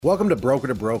Welcome to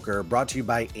Broker, brought to you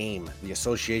by AIM, the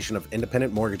Association of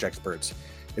Independent Mortgage Experts.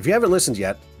 If you haven't listened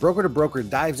yet, Broker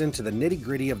dives into the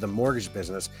nitty-gritty of the mortgage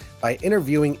business by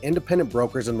interviewing independent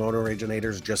brokers and loan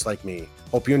originators just like me.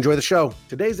 Hope you enjoy the show.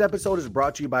 Today's episode is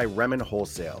brought to you by Remen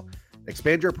Wholesale.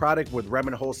 Expand your product with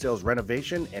Remen Wholesale's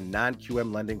renovation and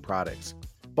non-QM lending products.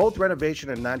 Both renovation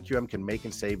and non-QM can make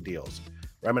and save deals.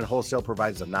 Remen Wholesale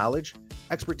provides the knowledge,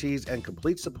 expertise, and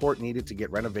complete support needed to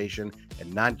get renovation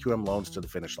and non-QM loans to the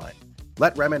finish line.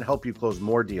 Let Remen help you close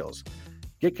more deals.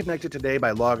 Get connected today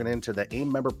by logging into the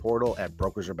AIM member portal at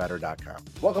brokersorbetter.com.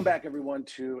 Welcome back, everyone,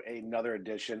 to another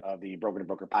edition of the Broker to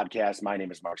Broker podcast. My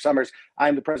name is Mark Summers.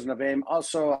 I'm the president of AIM.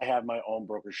 Also, I have my own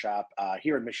broker shop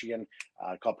here in Michigan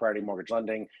called Priority Mortgage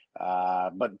Lending.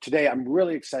 But today, I'm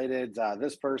really excited.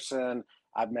 This person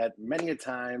I've met many a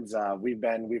times. We've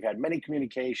had many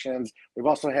communications. We've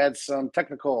also had some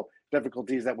technical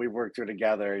difficulties that we've worked through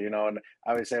together, and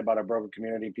I always say about our broker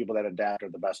community, people that adapt are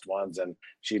the best ones, and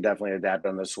she definitely adapted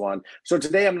on this one. So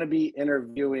today I'm going to be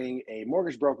interviewing a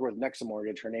mortgage broker with Nexa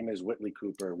Mortgage. Her name is Whitley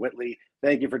Cooper. Whitley,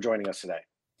 thank you for joining us today.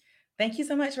 Thank you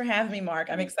so much for having me, Mark.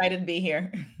 I'm excited to be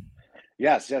here.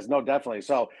 Yes, no, definitely.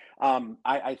 So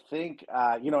I think,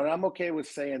 and I'm okay with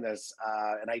saying this,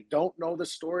 and I don't know the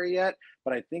story yet,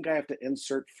 but I think I have to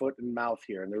insert foot and mouth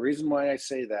here. And the reason why I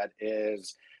say that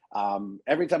is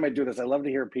every time I do this, I love to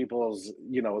hear people's,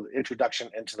 introduction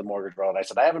into the mortgage world. I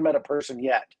said, I haven't met a person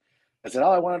yet. I said,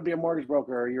 I want to be a mortgage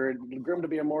broker, or you're groomed to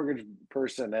be a mortgage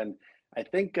person. And I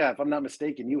think, if I'm not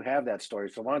mistaken, you have that story.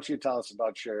 So why don't you tell us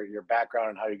about your background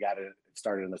and how you got it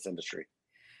started in this industry?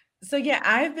 So yeah,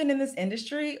 I've been in this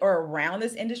industry or around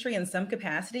this industry in some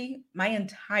capacity my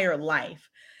entire life.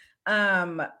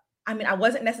 I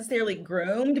wasn't necessarily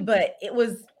groomed, but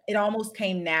it almost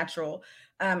came natural.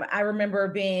 I remember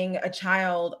being a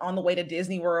child on the way to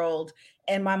Disney World,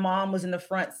 and my mom was in the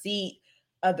front seat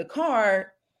of the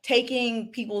car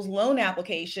taking people's loan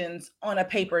applications on a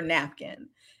paper napkin.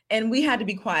 And we had to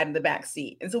be quiet in the back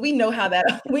seat. And so we know how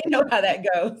that we know how that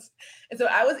goes. And so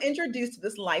I was introduced to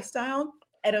this lifestyle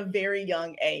at a very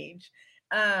young age.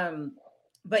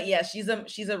 But yeah, she's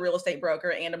a real estate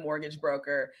broker and a mortgage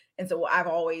broker. And so I've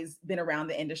always been around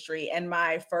the industry. And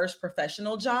my first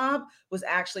professional job was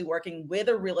actually working with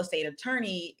a real estate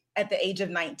attorney at the age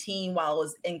of 19 while I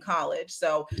was in college.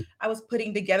 So I was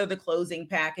putting together the closing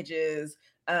packages,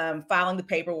 filing the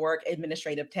paperwork,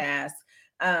 administrative tasks.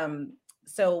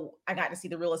 So I got to see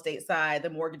the real estate side, the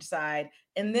mortgage side,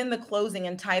 and then the closing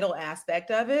and title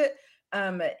aspect of it.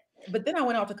 But then I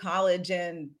went off to college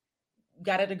and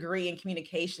got a degree in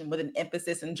communication with an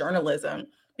emphasis in journalism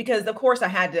because, of course, I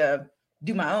had to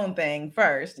do my own thing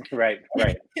first. Right.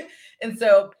 And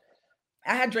so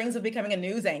I had dreams of becoming a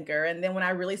news anchor. And then when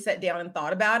I really sat down and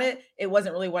thought about it, it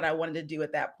wasn't really what I wanted to do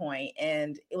at that point.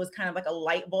 And it was kind of like a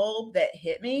light bulb that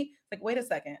hit me. Like, wait a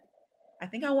second, I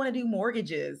think I want to do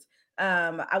mortgages.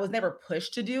 I was never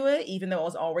pushed to do it, even though I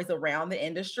was always around the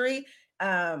industry.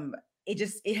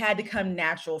 It had to come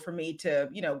natural for me to,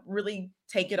 really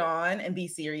take it on and be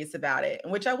serious about it,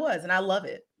 which I was, and I love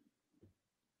it.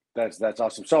 That's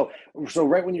awesome. So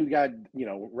right when you got,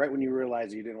 right when you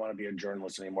realized you didn't want to be a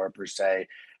journalist anymore per se,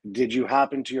 did you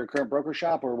hop into your current broker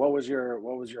shop, or what was your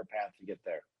path to get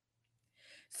there?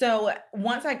 So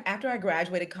after I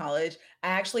graduated college, I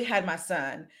actually had my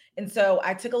son. And so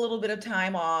I took a little bit of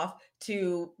time off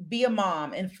to be a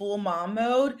mom in full mom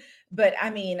mode. But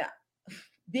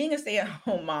being a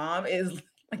stay-at-home mom is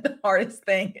like the hardest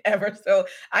thing ever. So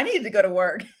I needed to go to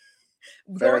work.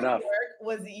 Fair Going to enough. work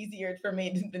was easier for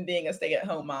me than being a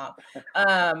stay-at-home mom.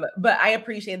 But I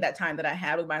appreciated that time that I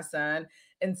had with my son.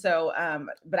 And so,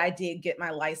 but I did get my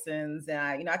license,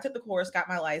 and I took the course, got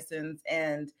my license,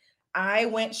 and I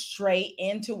went straight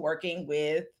into working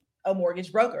with a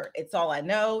mortgage broker. It's all I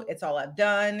know, it's all I've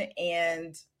done,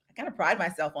 and I kind of pride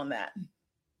myself on that.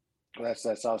 That's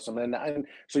awesome. And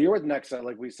so you're with Nexa,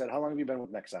 like we said. How long have you been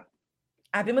with Nexa?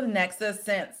 I've been with Nexa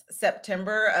since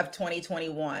September of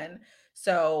 2021.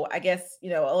 So I guess, a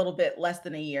little bit less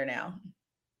than a year now.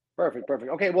 Perfect.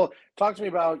 Okay, well, talk to me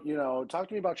about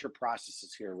your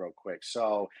processes here real quick.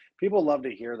 So people love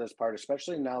to hear this part,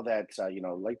 especially now that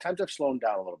like times have slowed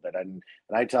down a little bit, and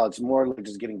I tell it's more like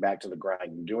just getting back to the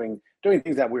grind and doing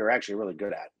things that we were actually really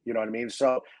good at. You know what I mean?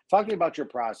 So talk to me about your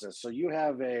process. So you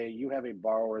have a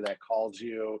borrower that calls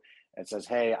you and says,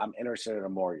 "Hey, I'm interested in a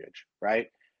mortgage," right?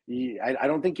 I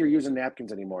don't think you're using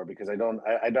napkins anymore, because I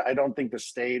don't think the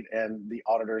state and the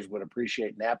auditors would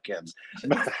appreciate napkins.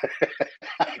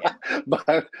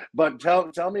 But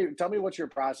tell me what's your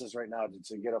process right now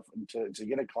to get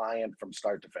a client from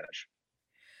start to finish.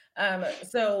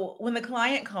 So when the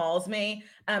client calls me,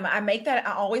 I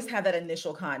always have that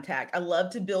initial contact. I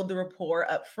love to build the rapport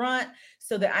up front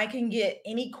so that I can get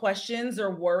any questions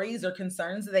or worries or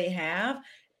concerns that they have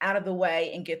out of the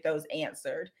way and get those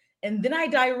answered. And then I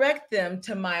direct them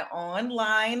to my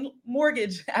online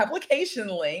mortgage application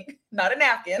link, not a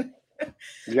napkin,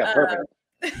 Yeah, perfect.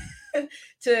 uh,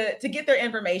 to get their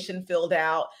information filled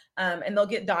out, and they'll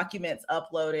get documents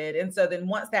uploaded. And so then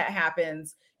once that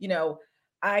happens,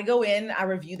 I go in, I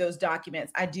review those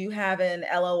documents. I do have an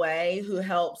LOA who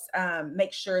helps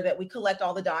make sure that we collect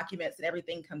all the documents and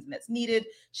everything comes in that's needed.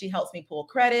 She helps me pull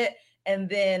credit. And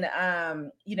then,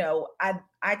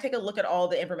 I take a look at all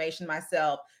the information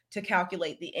myself to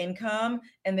calculate the income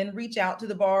and then reach out to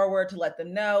the borrower to let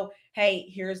them know, hey,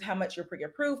 here's how much you're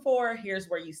pre-approved for, here's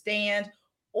where you stand,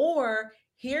 or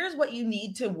here's what you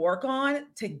need to work on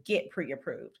to get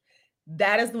pre-approved.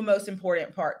 That is the most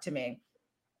important part to me.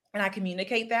 And I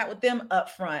communicate that with them up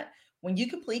front. When you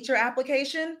complete your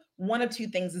application, one of two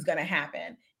things is going to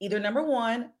happen. Either number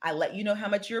one, I let you know how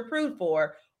much you're approved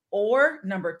for, or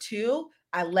number two,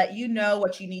 I let you know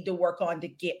what you need to work on to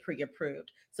get pre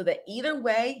approved. So that either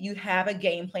way, you have a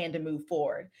game plan to move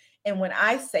forward. And when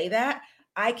I say that,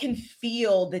 I can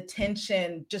feel the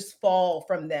tension just fall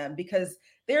from them because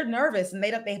they're nervous and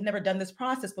they've never done this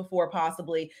process before,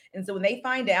 possibly. And so when they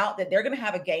find out that they're going to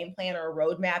have a game plan or a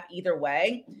roadmap either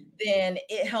way, then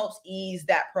it helps ease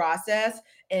that process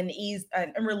and ease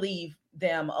and relieve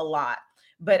them a lot.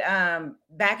 But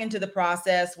back into the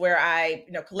process where I,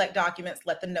 collect documents,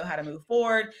 let them know how to move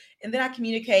forward, and then I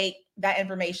communicate that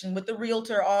information with the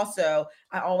realtor. Also,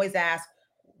 I always ask,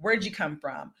 "Where'd you come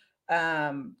from?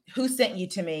 Who sent you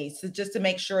to me?" So just to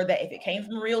make sure that if it came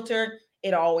from a realtor,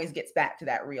 it always gets back to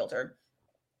that realtor.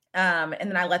 And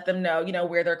then I let them know,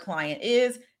 where their client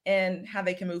is and how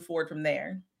they can move forward from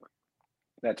there.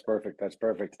 That's perfect. That's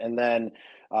perfect. And then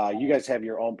you guys have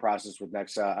your own process with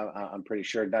Nexa. I'm pretty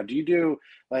sure. Now, do you do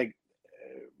like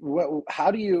what?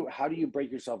 How do you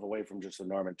break yourself away from just the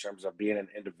norm in terms of being an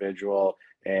individual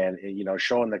and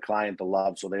showing the client the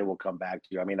love so they will come back to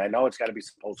you? I mean, I know it's got to be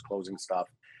some post closing stuff.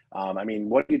 I mean,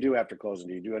 what do you do after closing?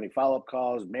 Do you do any follow up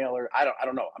calls, mailer? I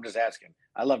don't know. I'm just asking.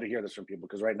 I love to hear this from people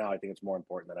because right now I think it's more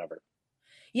important than ever.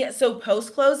 Yeah, so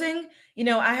post closing,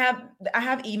 I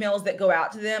have emails that go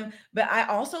out to them, but I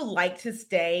also like to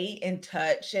stay in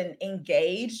touch and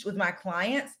engaged with my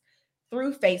clients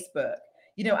through Facebook.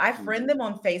 I friend Mhm. them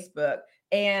on Facebook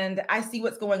and I see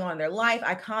what's going on in their life.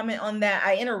 I comment on that.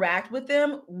 I interact with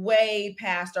them way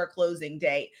past our closing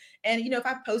date. And if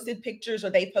I posted pictures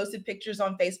or they posted pictures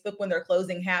on Facebook when their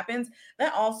closing happens,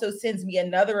 that also sends me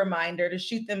another reminder to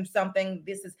shoot them something.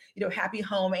 This is, happy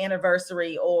home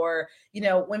anniversary, or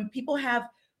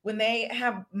when they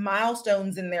have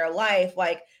milestones in their life,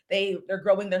 like they're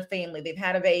growing their family, they've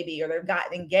had a baby or they've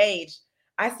gotten engaged,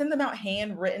 I send them out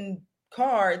handwritten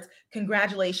cards.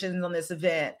 Congratulations on this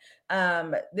event.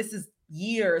 This is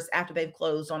years after they've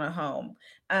closed on a home,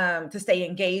 to stay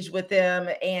engaged with them.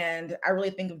 And I really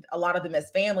think of a lot of them as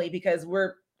family because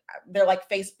they're like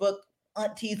Facebook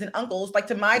aunties and uncles, like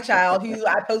to my child who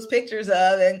I post pictures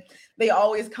of and they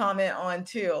always comment on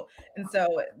too. And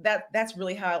so that's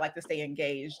really how I like to stay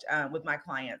engaged with my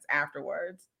clients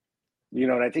afterwards.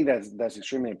 And I think that's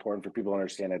extremely important for people to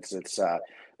understand. It's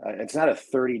not a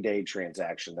 30-day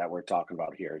transaction that we're talking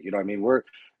about here. You know, what I mean, we're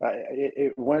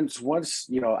once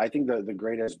I think the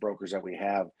greatest brokers that we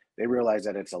have, they realize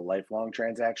that it's a lifelong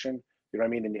transaction. You know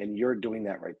what I mean? And you're doing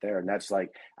that right there. And that's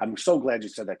like, I'm so glad you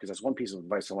said that because that's one piece of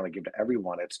advice I want to give to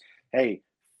everyone. It's, hey,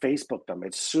 Facebook them.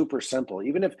 It's super simple.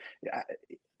 Even if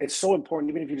it's so important,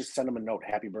 even if you just send them a note,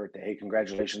 happy birthday, hey,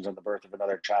 congratulations on the birth of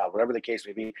another child, whatever the case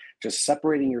may be, just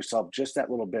separating yourself just that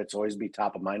little bit to always be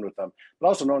top of mind with them, but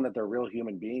also knowing that they're real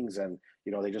human beings and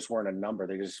they just weren't a number,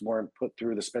 they just weren't put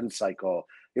through the spin cycle,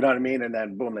 you know what I mean, and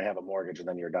then boom, they have a mortgage and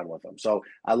then you're done with them. So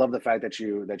I love the fact that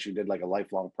you did like a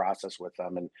lifelong process with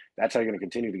them, and that's how you're going to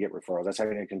continue to get referrals, that's how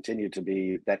you're going to continue to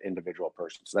be that individual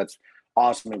person. So that's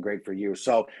awesome and great for you.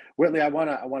 So Whitley, I want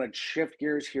to shift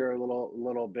gears here a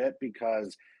little bit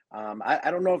because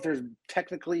I don't know if there's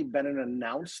technically been an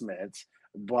announcement,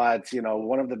 but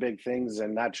one of the big things,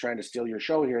 and not trying to steal your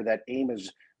show here, that AIM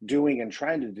is doing and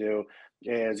trying to do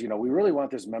is, we really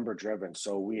want this member driven.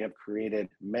 So we have created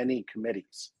many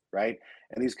committees, right?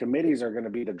 And these committees are going to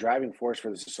be the driving force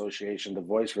for this association, the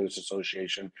voice for this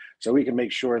association, so we can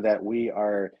make sure that we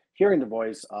are hearing the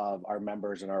voice of our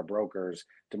members and our brokers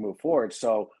to move forward.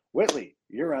 So Whitley,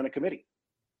 you're on a committee.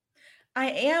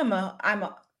 I'm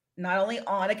not only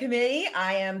on a committee,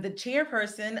 I am the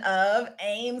chairperson of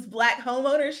AIM's Black Home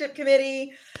Ownership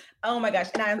Committee. Oh my gosh.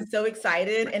 And I'm so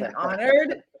excited and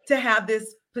honored to have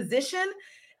this position,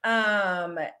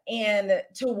 and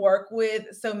to work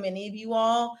with so many of you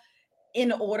all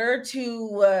in order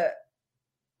to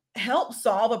help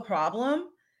solve a problem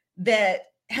that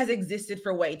has existed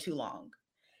for way too long.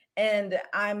 And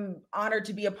I'm honored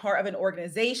to be a part of an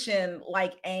organization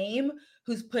like AIM,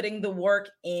 who's putting the work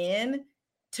in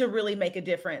to really make a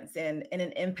difference and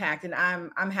an impact. And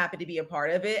I'm happy to be a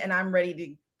part of it. And I'm ready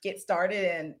to get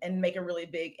started and make a really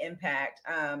big impact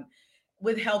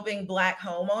with helping Black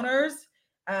homeowners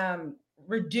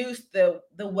reduce the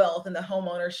wealth and the home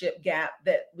ownership gap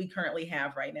that we currently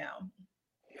have right now.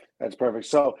 That's perfect.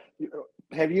 So,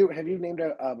 have you named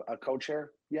a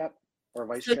co-chair yet or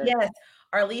vice So chair? yes,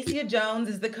 Arlesia Jones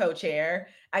is the co-chair.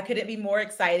 I couldn't be more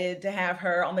excited to have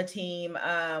her on the team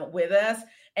with us.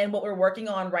 And what we're working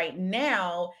on right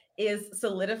now is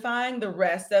solidifying the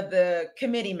rest of the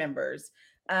committee members.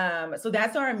 So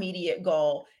that's our immediate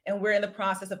goal. And we're in the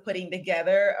process of putting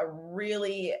together a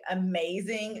really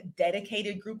amazing,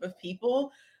 dedicated group of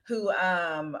people who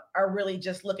are really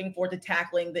just looking forward to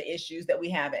tackling the issues that we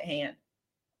have at hand.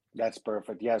 That's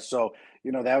perfect. Yeah. So,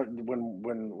 that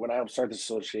when I helped start this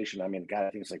association, I mean, God, I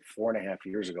think it's like 4.5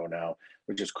 years ago now,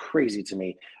 which is crazy to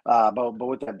me. But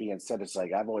with that being said, it's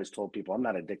like I've always told people I'm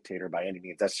not a dictator by any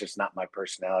means. That's just not my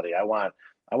personality. I want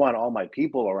all my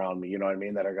people around me, you know what I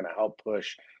mean, that are going to help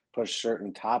push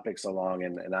certain topics along.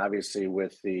 And obviously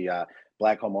with the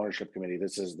Black Home Ownership Committee,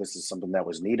 this is something that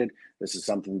was needed. This is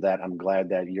something that I'm glad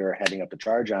that you're heading up the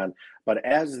charge on. But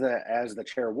as the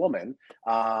chairwoman,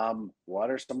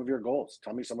 what are some of your goals?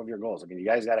 Tell me some of your goals. I mean, you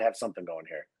guys got to have something going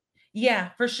here. Yeah,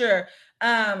 for sure.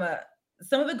 Um,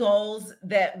 some of the goals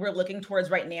that we're looking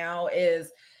towards right now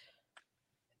is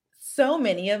so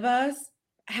many of us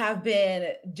have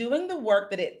been doing the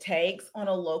work that it takes on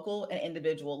a local and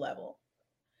individual level.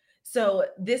 So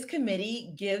this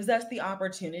committee gives us the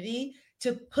opportunity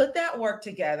to put that work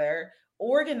together,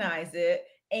 organize it,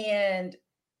 and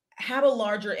have a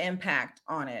larger impact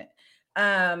on it.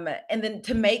 And then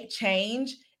to make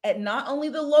change at not only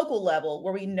the local level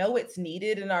where we know it's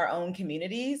needed in our own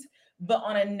communities, but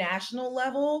on a national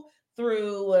level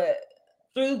through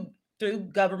through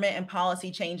government and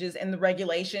policy changes and the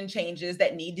regulation changes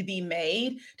that need to be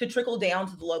made to trickle down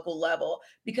to the local level.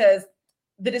 Because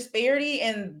the disparity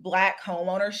in Black home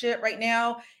ownership right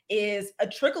now is a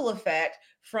trickle effect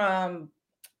from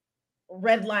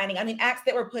redlining. I mean, acts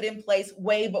that were put in place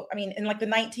in like the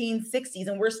 1960s,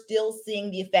 and we're still seeing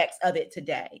the effects of it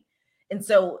today. And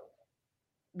so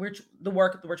the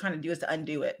work that we're trying to do is to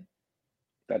undo it.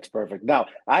 That's perfect. Now,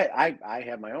 I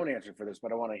have my own answer for this,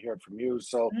 but I want to hear it from you.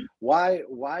 So, why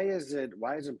is it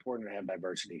important to have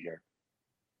diversity here?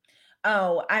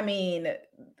 Oh, I mean,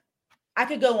 I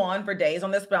could go on for days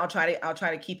on this, but I'll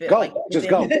try to keep it like Go, just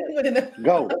go, within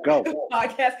go. the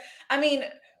podcast. I mean,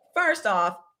 first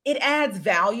off, it adds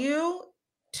value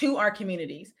to our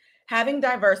communities. Having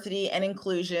diversity and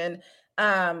inclusion,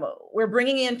 we're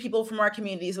bringing in people from our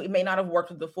communities that we may not have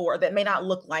worked with before, that may not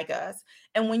look like us.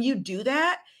 And when you do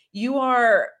that, you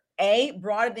are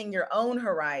broadening your own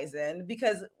horizon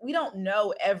because we don't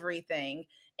know everything.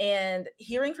 And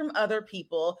hearing from other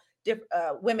people,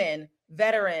 women,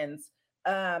 veterans,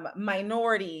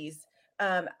 minorities,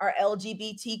 our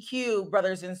LGBTQ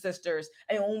brothers and sisters.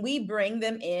 And when we bring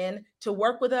them in to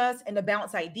work with us and to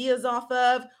bounce ideas off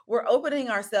of, we're opening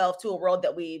ourselves to a world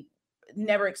that we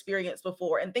never experienced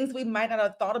before and things we might not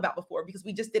have thought about before because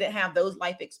we just didn't have those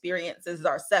life experiences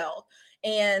ourselves.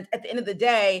 And at the end of the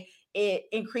day, it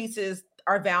increases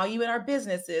our value in our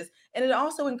businesses and it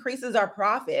also increases our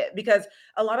profit because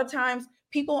a lot of times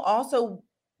people also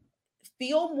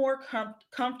feel more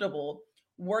comfortable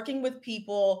working with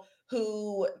people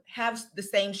who have the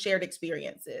same shared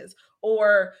experiences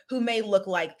or who may look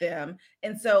like them.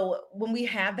 And so when we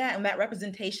have that and that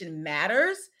representation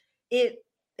matters, it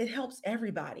helps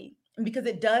everybody because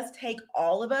it does take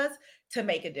all of us to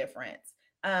make a difference.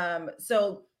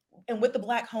 So and with the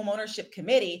Black Home Ownership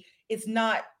Committee, it's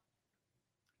not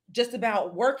just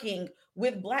about working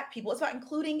with Black people. It's about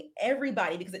including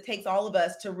everybody because it takes all of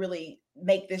us to really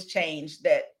make this change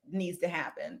that needs to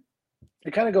happen.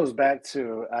 It kind of goes back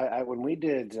to when we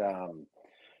did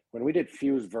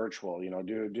Fuse Virtual,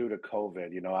 due to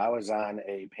COVID, I was on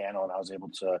a panel and I was able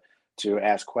to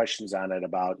ask questions on it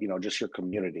about, just your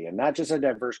community and not just a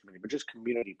diverse community, but just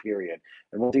community period.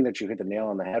 And one thing that you hit the nail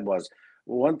on the head was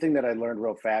one thing that I learned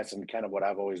real fast and kind of what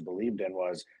I've always believed in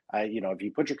was if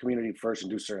you put your community first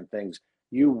and do certain things,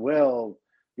 you will,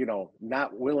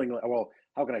 not willingly, well,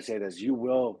 how can I say this? You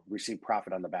will receive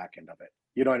profit on the back end of it.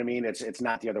 You know what I mean? It's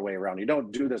not the other way around. You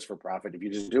don't do this for profit. If you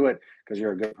just do it because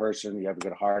you're a good person, you have a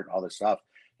good heart, all this stuff,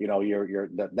 you're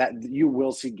that you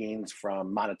will see gains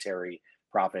from monetary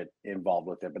profit involved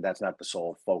with it, but that's not the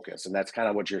sole focus. And that's kind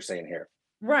of what you're saying here.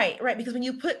 Right, right. Because when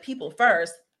you put people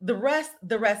first, the rest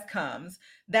comes.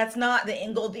 That's not the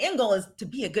end goal. The end goal is to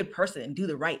be a good person and do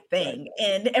the right Right. thing,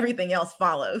 and everything else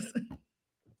follows.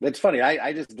 It's funny.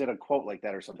 I just did a quote like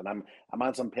that or something. I'm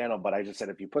on some panel, but I just said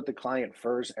if you put the client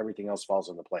first, everything else falls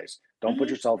into place. Don't put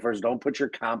Mhm. yourself first. Don't put your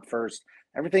comp first.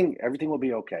 Everything will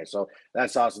be okay. So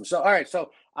that's awesome. So all right.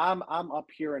 So I'm up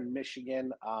here in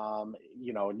Michigan. And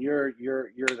you're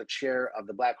the chair of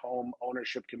the Black Home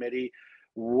Ownership Committee.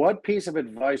 What piece of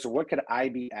advice or what could I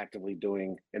be actively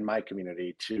doing in my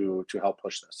community to help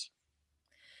push this?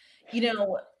 You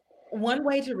know, one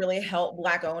way to really help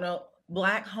black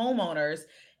homeowners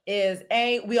is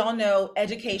we all know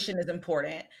education is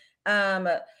important. Um,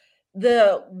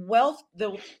 the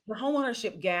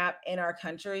homeownership gap in our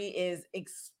country is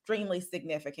extremely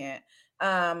significant.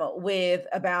 With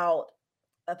about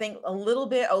I think a little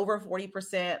bit over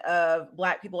 40% of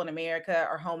Black people in America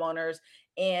are homeowners,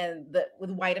 and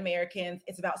with white Americans,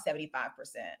 it's about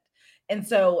 75%. And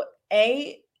so,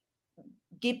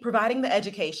 providing the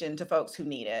education to folks who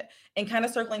need it, and kind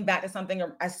of circling back to something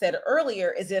I said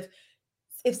earlier, is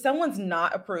if someone's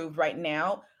not approved right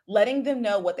now, letting them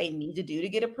know what they need to do to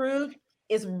get approved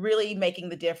is really making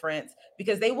the difference,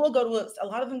 because they will go to a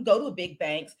lot of them go to a big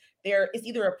banks. There is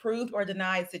either approved or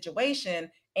denied situation.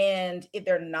 And if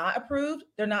they're not approved,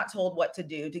 they're not told what to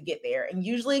do to get there. And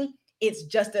usually it's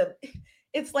just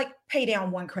it's like pay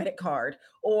down one credit card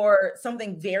or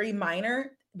something very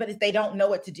minor. But if they don't know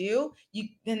what to do,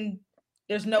 then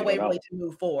there's no They don't way really know. to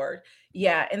move forward.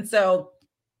 Yeah. And so,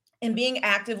 and being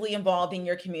actively involved in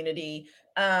your community,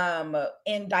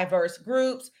 in diverse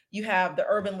groups. You have the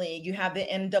Urban League, you have the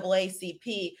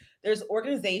NAACP. There's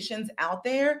organizations out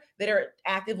there that are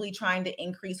actively trying to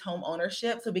increase home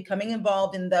ownership. So becoming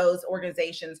involved in those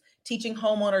organizations, teaching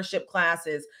home ownership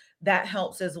classes, that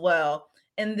helps as well.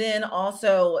 And then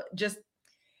also just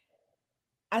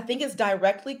I think it's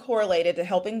directly correlated to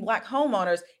helping Black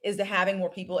homeowners is to having more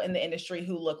people in the industry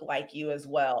who look like you as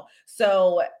well.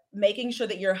 So making sure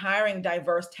that you're hiring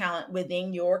diverse talent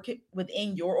within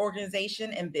your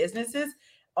organization and businesses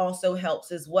also helps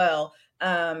as well.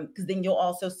 Because then you'll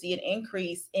also see an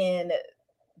increase in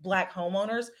Black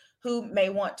homeowners who may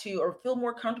want to or feel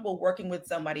more comfortable working with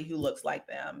somebody who looks like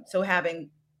them. So having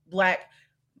Black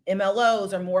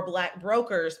MLOs or more Black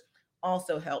brokers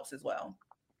also helps as well.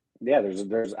 Yeah,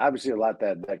 there's obviously a lot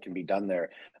that can be done there.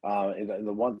 And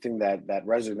the one thing that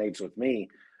resonates with me,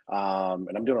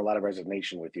 and I'm doing a lot of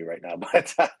resignation with you right now,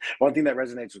 but one thing that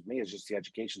resonates with me is just the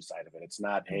education side of it. It's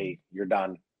not, hey, you're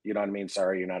done. You know what I mean?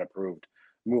 Sorry, you're not approved.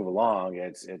 Move along.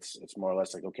 It's more or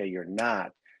less like, okay, you're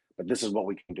not, but this is what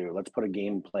we can do. Let's put a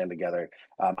game plan together.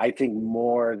 I think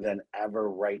more than ever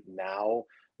right now,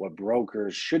 what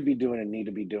brokers should be doing and need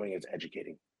to be doing is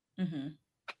educating. Mhm.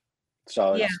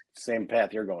 So Yeah. it's same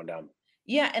path you're going down.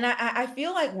 Yeah, and I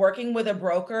feel like working with a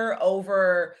broker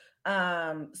over,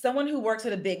 someone who works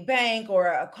at a big bank or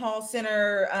a call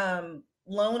center,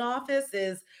 loan office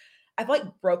is I feel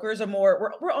like brokers are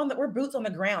more we're boots on the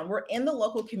ground. We're in the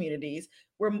local communities.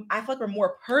 I feel like we're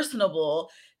more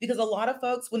personable, because a lot of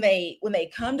folks when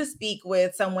they come to speak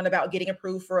with someone about getting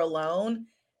approved for a loan,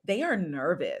 they are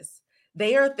nervous.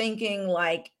 They are thinking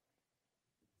like,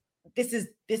 this is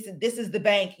the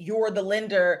bank, you're the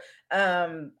lender.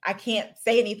 I can't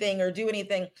say anything or do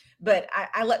anything. But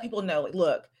I let people know, like,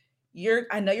 look,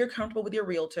 I know you're comfortable with your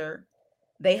realtor.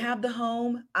 They have the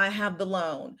home, I have the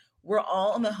loan. We're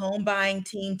all on the home buying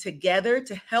team together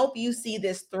to help you see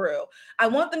this through. I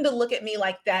want them to look at me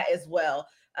like that as well.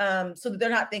 So that they're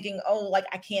not thinking, oh, like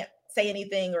I can't say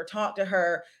anything or talk to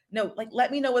her. No, like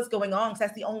let me know what's going on, because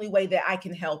that's the only way that I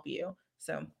can help you.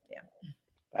 So yeah.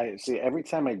 I see every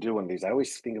time I do one of these, I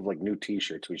always think of like new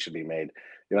T-shirts we should be made.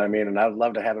 You know what I mean? And I'd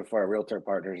love to have it for our realtor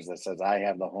partners that says, "I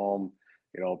have the home."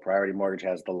 Priority Mortgage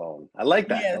has the loan. I like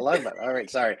that. I Yes. love that. All right,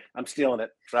 sorry, I'm stealing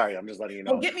it. Sorry, I'm just letting you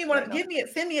Well, know get me right one. now.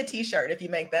 Send me a T-shirt if you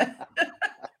make that.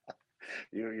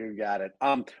 You got it.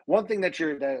 One thing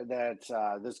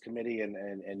that this committee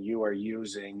and you are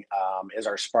using is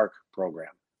our Spark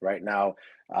program. Right now,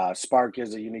 Spark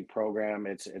is a unique program.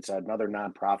 It's another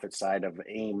nonprofit side of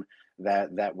AIM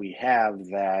that we have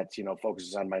that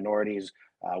focuses on minorities,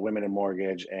 women in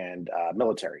mortgage, and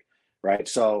military. Right.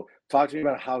 So, talk to me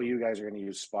about how you guys are going to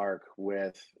use Spark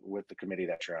with the committee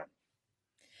that you're on.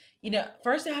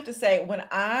 First I have to say, when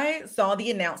I saw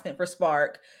the announcement for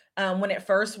Spark, when it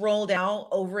first rolled out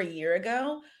over a year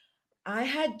ago, I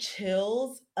had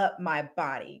chills up my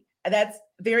body. That's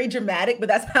very dramatic, but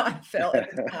that's how I felt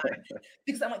at the time.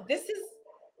 Because I'm like,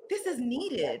 this is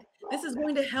needed. This is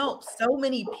going to help so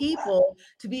many people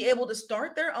to be able to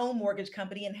start their own mortgage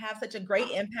company and have such a great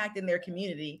impact in their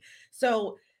community.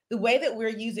 So the way that we're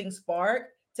using Spark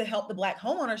to help the Black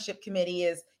Homeownership Committee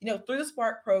is, through the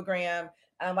Spark program,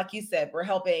 like you said, we're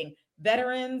helping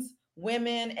veterans,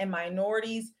 women, and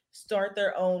minorities start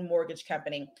their own mortgage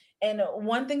company. And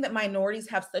one thing that minorities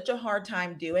have such a hard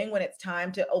time doing when it's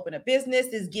time to open a business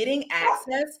is getting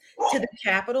access to the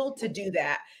capital to do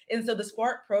that. And so the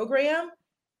Spark program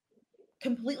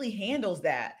completely handles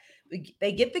that.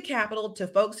 They get the capital to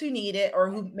folks who need it or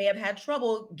who may have had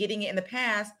trouble getting it in the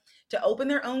past to open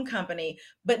their own company,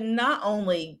 but not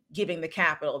only giving the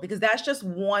capital, because that's just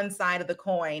one side of the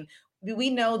coin.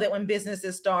 We know that when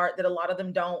businesses start, that a lot of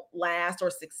them don't last or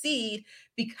succeed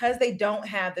because they don't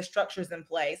have the structures in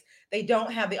place, they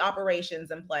don't have the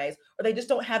operations in place, or they just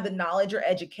don't have the knowledge or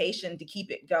education to keep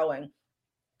it going.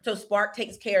 So Spark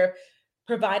takes care of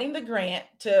providing the grant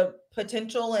to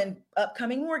potential and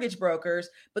upcoming mortgage brokers,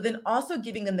 but then also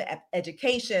giving them the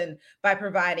education by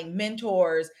providing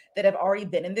mentors that have already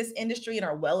been in this industry and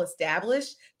are well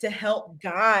established to help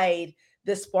guide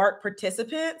the Spark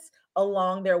participants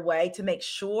along their way to make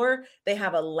sure they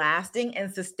have a lasting and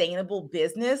sustainable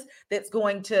business that's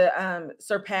going to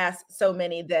surpass so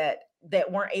many that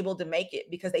weren't able to make it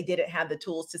because they didn't have the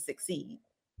tools to succeed.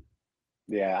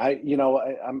 Yeah,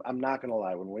 I'm not gonna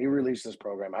lie. When we released this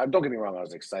program, don't get me wrong, I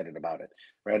was excited about it,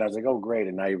 right? I was like, oh, great.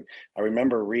 And I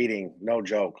remember reading, no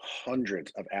joke,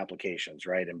 hundreds of applications,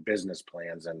 right, and business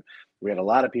plans, and we had a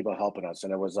lot of people helping us.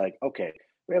 And it was like, okay,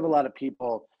 we have a lot of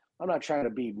people. I'm not trying to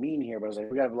be mean here, but I was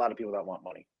like, we have a lot of people that want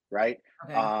money, right?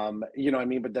 Okay. You know what I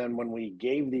mean? But then when we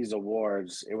gave these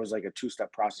awards, it was like a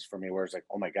two-step process for me where it's like,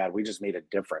 oh my God, we just made a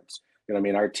difference. You know what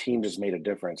I mean? Our team just made a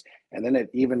difference. And then it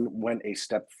even went a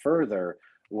step further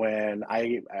when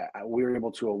we were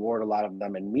able to award a lot of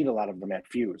them and meet a lot of them at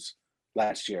Fuse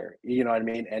last year. You know what I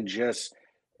mean? And just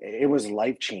it was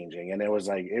life changing, and it was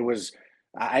like it was.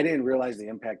 I didn't realize the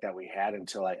impact that we had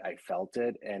until I felt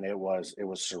it, and it was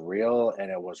surreal and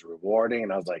it was rewarding.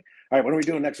 And I was like, all right, what are we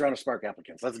doing next round of Spark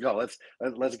applicants? Let's go.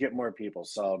 Let's get more people.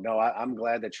 So no, I'm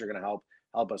glad that you're going to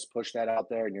help us push that out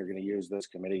there, and you're going to use this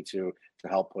committee to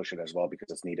help push it as well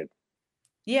because it's needed.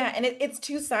 Yeah, and it's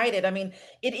two-sided. I mean,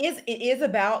 it is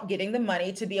about getting the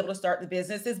money to be able to start the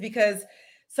businesses because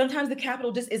sometimes the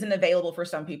capital just isn't available for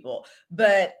some people.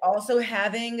 But also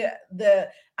having the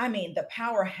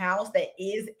powerhouse that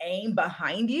is AIM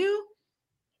behind you,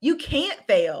 you can't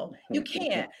fail. You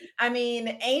can't. I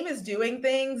mean, AIM is doing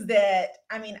things that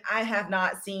I have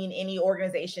not seen any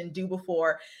organization do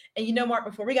before. And Mark,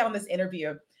 before we got on this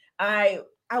interview, I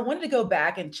wanted to go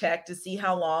back and check to see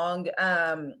how long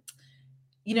I've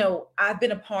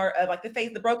been a part of like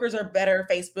the Brokers Are Better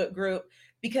Facebook group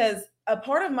because a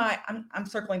part of I'm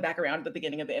circling back around at the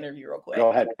beginning of the interview real quick. Go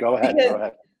ahead. Go ahead. Because Go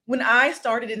ahead. when I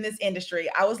started in this industry,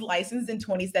 I was licensed in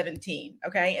 2017.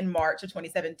 Okay. In March of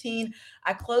 2017,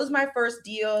 I closed my first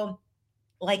deal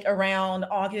like around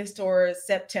August or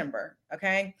September.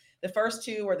 Okay. The first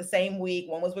two were the same week.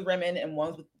 One was with Redmond and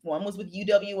one was with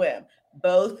UWM,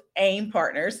 both AIM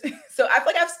partners. So I feel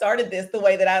like I've started this the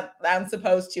way that I'm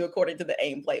supposed to according to the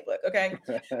AIM playbook. Okay.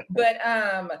 But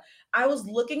I was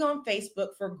looking on Facebook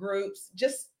for groups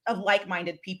just of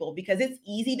like-minded people because it's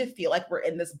easy to feel like we're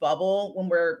in this bubble when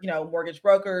we're, mortgage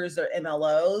brokers or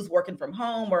MLOs working from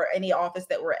home or any office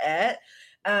that we're at.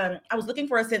 I was looking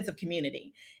for a sense of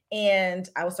community and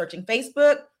I was searching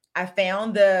Facebook. I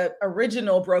found the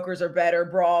original Brokers Are Better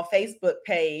Brawl Facebook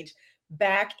page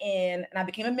and I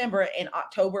became a member in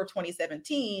October of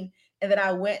 2017. And then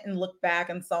I went and looked back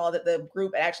and saw that the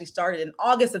group actually started in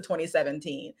August of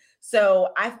 2017. So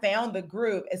I found the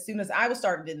group as soon as I was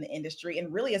started in the industry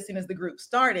and really as soon as the group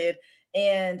started.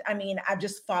 And I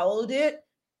just followed it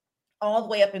all the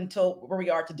way up until where we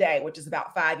are today, which is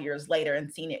about 5 years later, and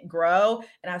seen it grow.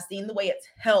 And I've seen the way it's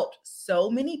helped so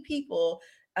many people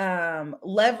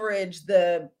leverage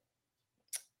the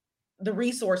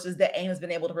resources that AIM has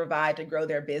been able to provide to grow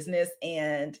their business.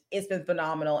 And it's been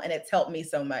phenomenal. And it's helped me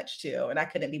so much too. And I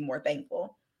couldn't be more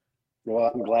thankful.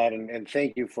 Well, I'm glad, and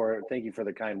thank you for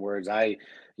the kind words. I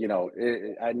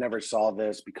never saw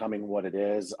this becoming what it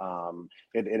is. And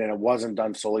it wasn't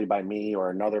done solely by me or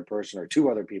another person or two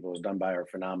other people. It was done by our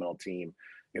phenomenal team.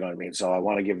 You know what I mean? So I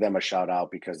want to give them a shout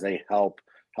out because they help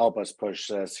us push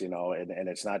this. And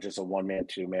it's not just a one man,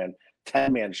 two man,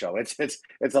 10-man show.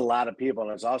 It's a lot of people,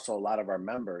 and it's also a lot of our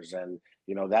members. And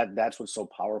that's what's so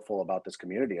powerful about this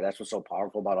community. That's what's so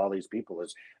powerful about all these people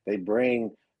is they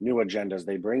bring new agendas.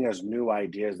 They bring us new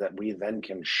ideas that we then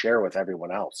can share with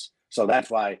everyone else. So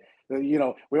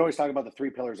we always talk about the three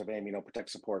pillars of AIM, protect,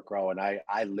 support, grow. And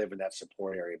I live in that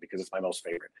support area because it's my most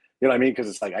favorite. You know what I mean? Because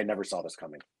it's like I never saw this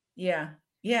coming. Yeah.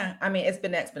 Yeah. I mean, it's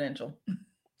been exponential.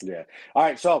 Yeah. All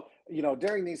right. So,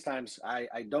 during these times,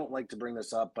 I don't like to bring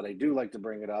this up, but I do like to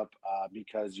bring it up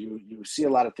because you see a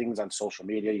lot of things on social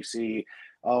media. You see,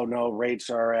 oh no, rates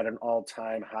are at an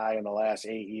all-time high in the last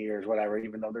 8 years, whatever,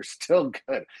 even though they're still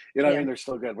good. You know what I Yeah. mean? They're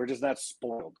still good. We're just not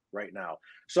spoiled right now.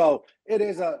 So it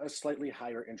is a slightly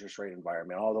higher interest rate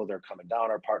environment, although they're coming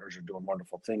down. Our partners are doing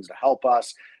wonderful things to help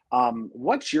us.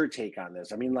 What's your take on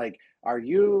this? I mean, like, are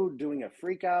you doing a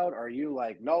freak out? Are you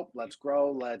like, nope, let's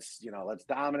grow, let's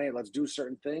dominate, let's do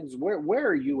certain things? Where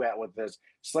are you at with this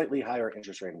slightly higher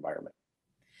interest rate environment?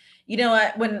 You know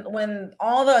what? When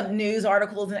all the news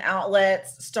articles and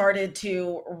outlets started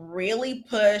to really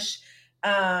push,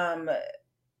 um,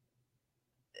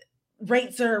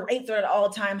 rates are at all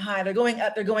time high. They're going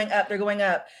up. They're going up. They're going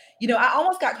up. I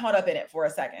almost got caught up in it for a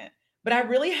second, but I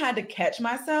really had to catch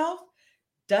myself,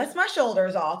 dust my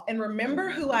shoulders off, and remember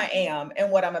who I am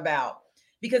and what I'm about.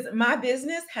 Because my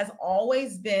business has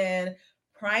always been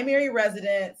primary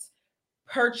residence,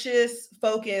 purchase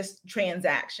focused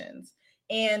transactions.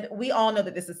 And we all know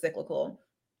that this is cyclical.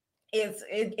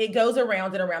 It goes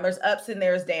around and around. There's ups and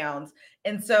there's downs.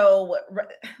 And so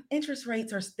interest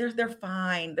rates are they're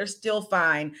fine. They're still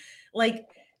fine. Like,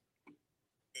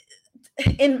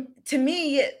 and to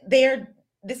me,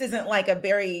 this isn't like a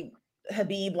very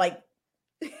Habib like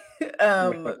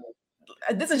um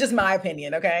this is just my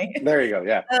opinion, okay? There you go.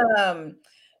 Yeah. Um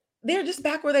they're just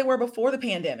back where they were before the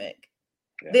pandemic.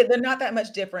 Yeah. They're not that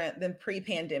much different than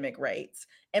pre-pandemic rates.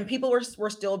 And people were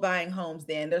still buying homes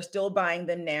then. They're still buying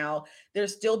them now.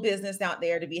 There's still business out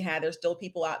there to be had. There's still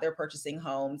people out there purchasing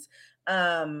homes.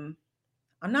 Um,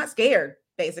 I'm not scared,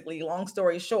 basically, long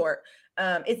story short.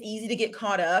 It's easy to get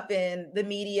caught up in the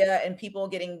media and people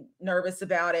getting nervous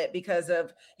about it because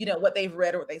of, what they've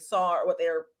read or what they saw or what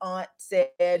their aunt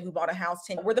said who bought a house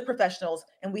 10. We're the professionals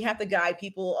and we have to guide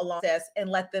people along this and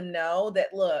let them know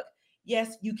that, look,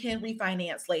 yes, you can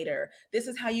refinance later. This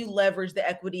is how you leverage the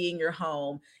equity in your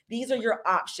home. These are your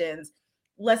options.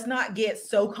 Let's not get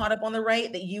so caught up on the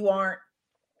rate that you aren't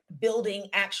building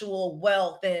actual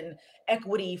wealth and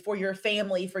equity for your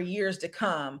family for years to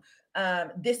come.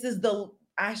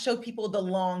 I show people the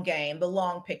long game, the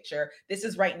long picture. This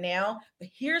is right now, but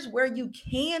here's where you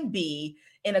can be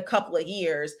in a couple of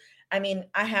years. I mean,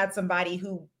 I had somebody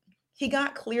who he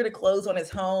got clear to close on his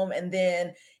home and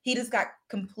then he just got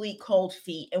complete cold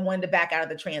feet and wanted to back out of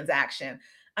the transaction.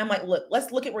 I'm like, look,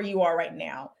 let's look at where you are right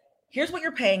now. Here's what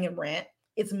you're paying in rent.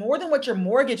 It's more than what your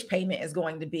mortgage payment is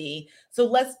going to be. So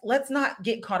let's not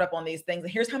get caught up on these things.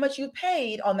 And here's how much you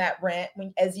paid on that rent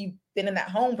as you've been in that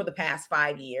home for the past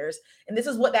 5 years. And this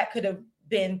is what that could have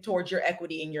been towards your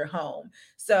equity in your home.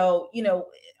 So,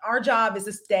 our job is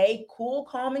to stay cool,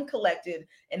 calm, and collected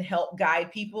and help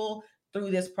guide people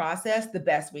through this process the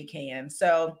best we can.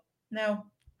 So no,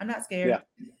 I'm not scared.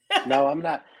 Yeah. No, I'm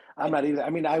not. I'm not either. I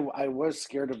mean, I was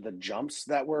scared of the jumps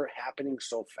that were happening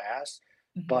so fast,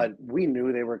 Mhm. but we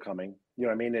knew they were coming. You know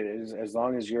what I mean? It is, as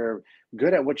long as you're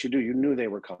good at what you do, you knew they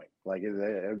were coming. Like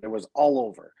it was all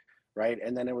over, right?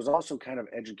 And then it was also kind of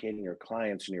educating your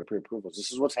clients and your pre-approvals.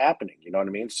 This is what's happening. You know what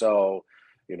I mean? So,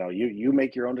 you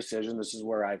make your own decision. This is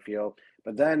where I feel.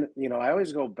 But then, I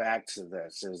always go back to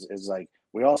this is like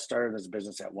we all started this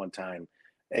business at one time,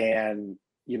 and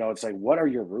it's like, what are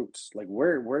your roots? Like,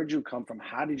 where did you come from?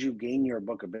 How did you gain your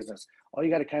book of business? All you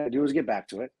got to kind of do is get back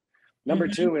to it. Number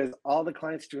Mhm. two is all the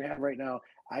clients that you have right now,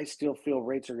 I still feel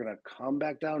rates are going to come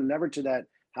back down, never to that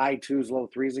high twos, low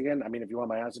threes again. I mean, if you want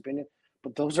my honest opinion,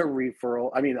 but those are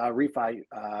refi,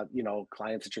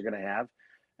 clients that you're going to have.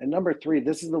 And number three,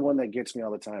 this is the one that gets me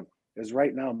all the time, is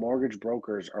right now mortgage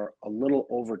brokers are a little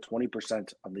over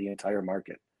 20% of the entire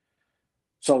market.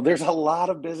 So there's a lot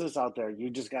of business out there.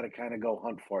 You just got to kind of go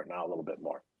hunt for it now a little bit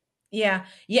more. Yeah.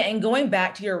 Yeah. And going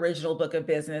back to your original book of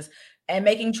business and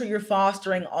making sure you're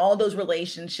fostering all those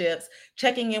relationships,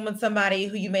 checking in with somebody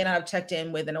who you may not have checked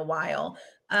in with in a while,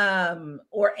 and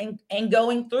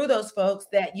going through those folks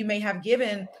that you may have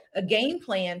given a game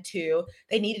plan to,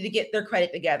 they needed to get their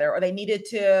credit together or they needed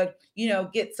to,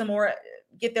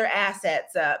 get their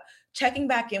assets up, checking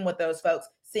back in with those folks,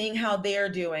 seeing how they're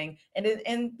doing.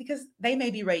 And because they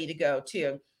may be ready to go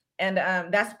too. And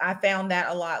that's I found that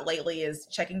a lot lately is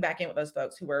checking back in with those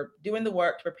folks who are doing the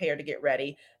work to prepare to get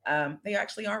ready. They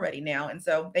actually are ready now, and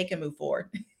so they can move forward.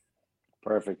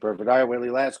 Perfect. All right,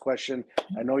 Willie, last question.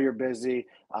 I know you're busy.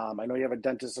 I know you have a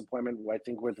dentist appointment, I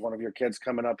think, with one of your kids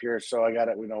coming up here. So we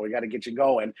got to get you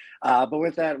going. But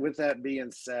with that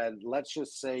being said, let's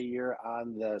just say you're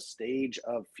on the stage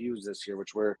of Fuse this year,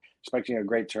 which we're expecting a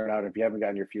great turnout. If you haven't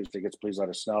gotten your Fuse tickets, please let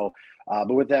us know.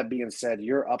 But with that being said,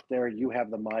 you're up there, you have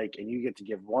the mic, and you get to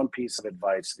give one piece of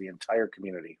advice to the entire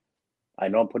community. I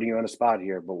know I'm putting you on a spot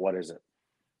here, but what is it?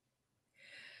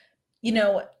 You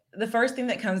know, the first thing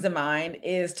that comes to mind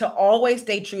is to always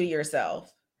stay true to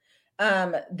yourself.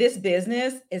 This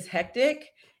business is hectic.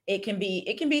 It can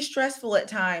be stressful at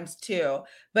times too.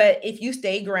 But if you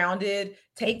stay grounded,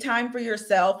 take time for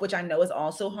yourself, which I know is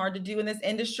also hard to do in this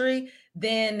industry,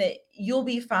 then you'll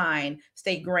be fine.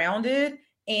 Stay grounded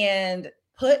and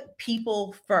put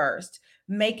people first.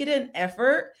 Make it an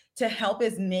effort to help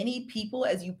as many people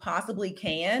as you possibly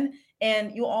can,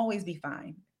 and you'll always be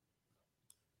fine.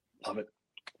 Love it.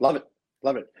 Love it.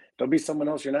 Love it. Don't be someone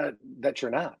else you're not.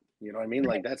 You know what I mean?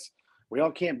 Like that's we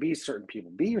all can't be certain people.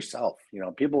 Be yourself.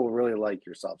 People will really like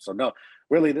yourself. So no,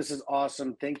 really, this is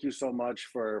awesome. Thank you so much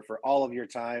for all of your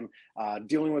time,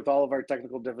 dealing with all of our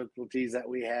technical difficulties that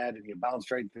we had, and you bounced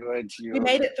right through it. We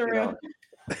made it You know,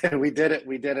 through. we did it.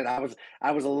 We did it. I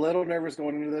was a little nervous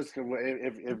going into this because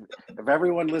if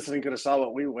everyone listening could have saw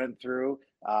what we went through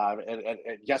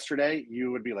yesterday,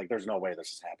 you would be like, "There's no way this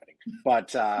is happening."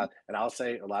 But and I'll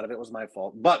say a lot of it was my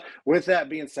fault. But with that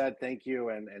being said, thank you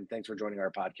and thanks for joining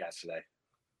our podcast today.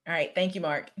 All right. Thank you,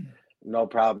 Mark. No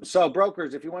problem. So,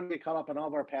 brokers, if you want to get caught up on all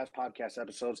of our past podcast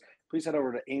episodes, please head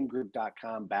over to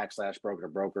aimgroup.com/broker to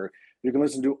broker. You can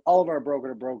listen to all of our broker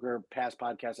to broker past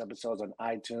podcast episodes on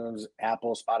iTunes,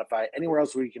 Apple, Spotify, anywhere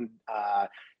else where you can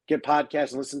get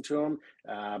podcasts and listen to them.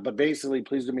 But basically,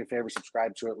 please do me a favor,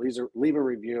 subscribe to it, leave a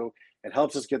review. It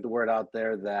helps us get the word out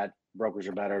there that brokers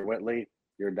are better. Whitley,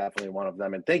 you're definitely one of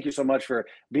them. And thank you so much for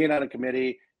being on a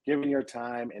committee, giving your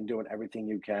time and doing everything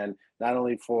you can, not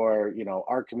only for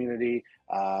our community,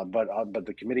 but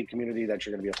the community that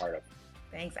you're going to be a part of.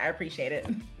 Thanks. I appreciate it.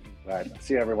 All right.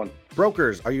 See you, everyone.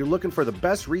 Brokers, are you looking for the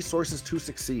best resources to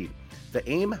succeed? The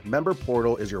AIM member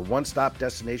portal is your one-stop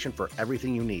destination for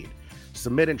everything you need.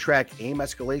 Submit and track AIM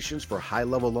escalations for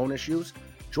high-level loan issues,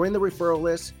 join the referral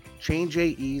list, change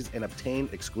AEs, and obtain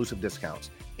exclusive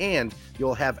discounts. And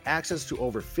you'll have access to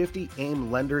over 50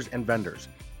 AIM lenders and vendors.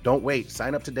 Don't wait.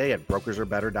 Sign up today at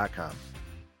brokersarebetter.com.